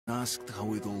Asked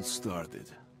how it all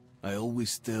started. I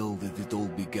always tell that it all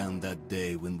began that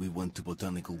day when we went to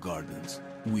botanical gardens.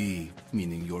 We,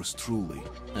 meaning yours truly,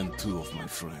 and two of my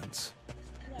friends.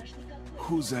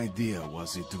 Whose idea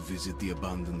was it to visit the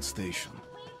abandoned station?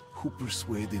 Who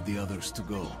persuaded the others to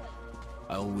go?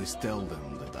 I always tell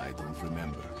them that I don't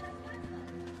remember.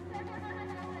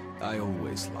 I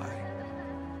always lie.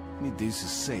 It is a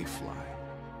safe lie.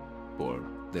 Or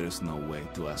there is no way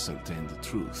to ascertain the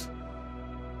truth.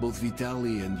 Both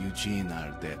Vitaly and Eugene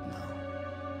are dead now.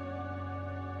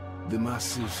 The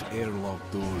massive airlock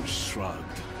doors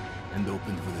shrugged and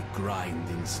opened with a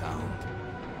grinding sound,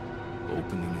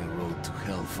 opening a road to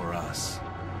hell for us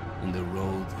and a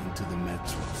road into the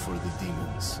metro for the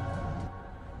demons.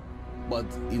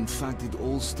 But in fact it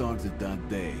all started that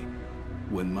day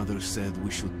when Mother said we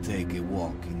should take a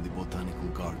walk in the botanical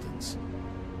gardens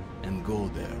and go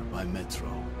there by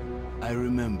metro. I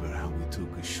remember how we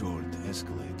took a short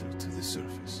escalator to the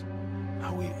surface,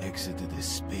 how we exited a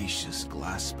spacious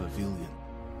glass pavilion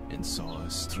and saw a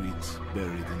street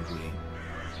buried in green.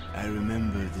 I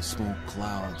remember the smoke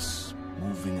clouds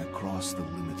moving across the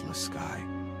limitless sky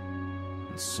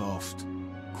and soft,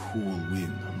 cool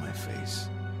wind on my face.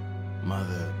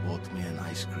 Mother bought me an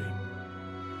ice cream.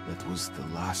 That was the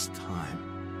last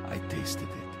time I tasted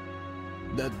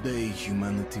it. That day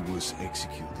humanity was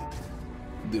executed.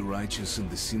 The righteous and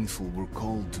the sinful were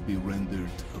called to be rendered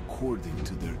according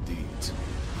to their deeds.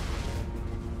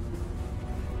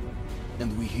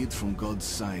 And we hid from God's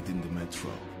sight in the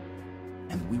metro.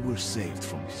 And we were saved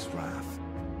from his wrath.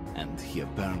 And he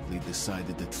apparently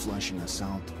decided that flushing us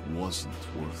out wasn't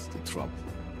worth the trouble.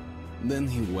 Then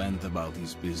he went about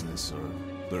his business, or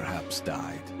perhaps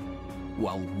died,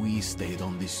 while we stayed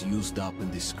on this used up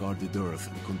and discarded earth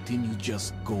and continued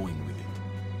just going with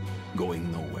it,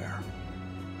 going nowhere.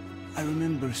 I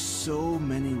remember so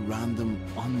many random,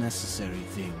 unnecessary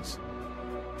things,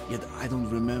 yet I don't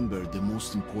remember the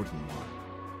most important one.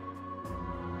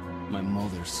 My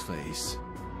mother's face.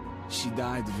 She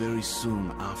died very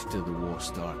soon after the war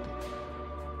started.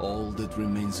 All that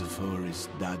remains of her is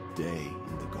that day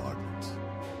in the gardens.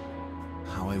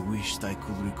 How I wished I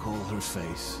could recall her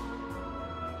face.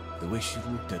 The way she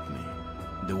looked at me.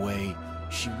 The way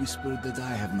she whispered that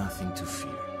I have nothing to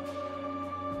fear.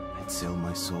 I'd sell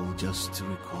my soul just to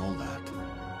recall that.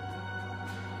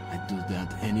 I'd do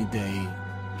that any day,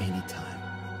 any time.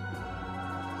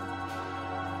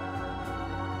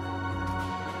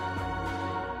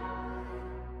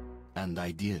 And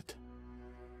I did.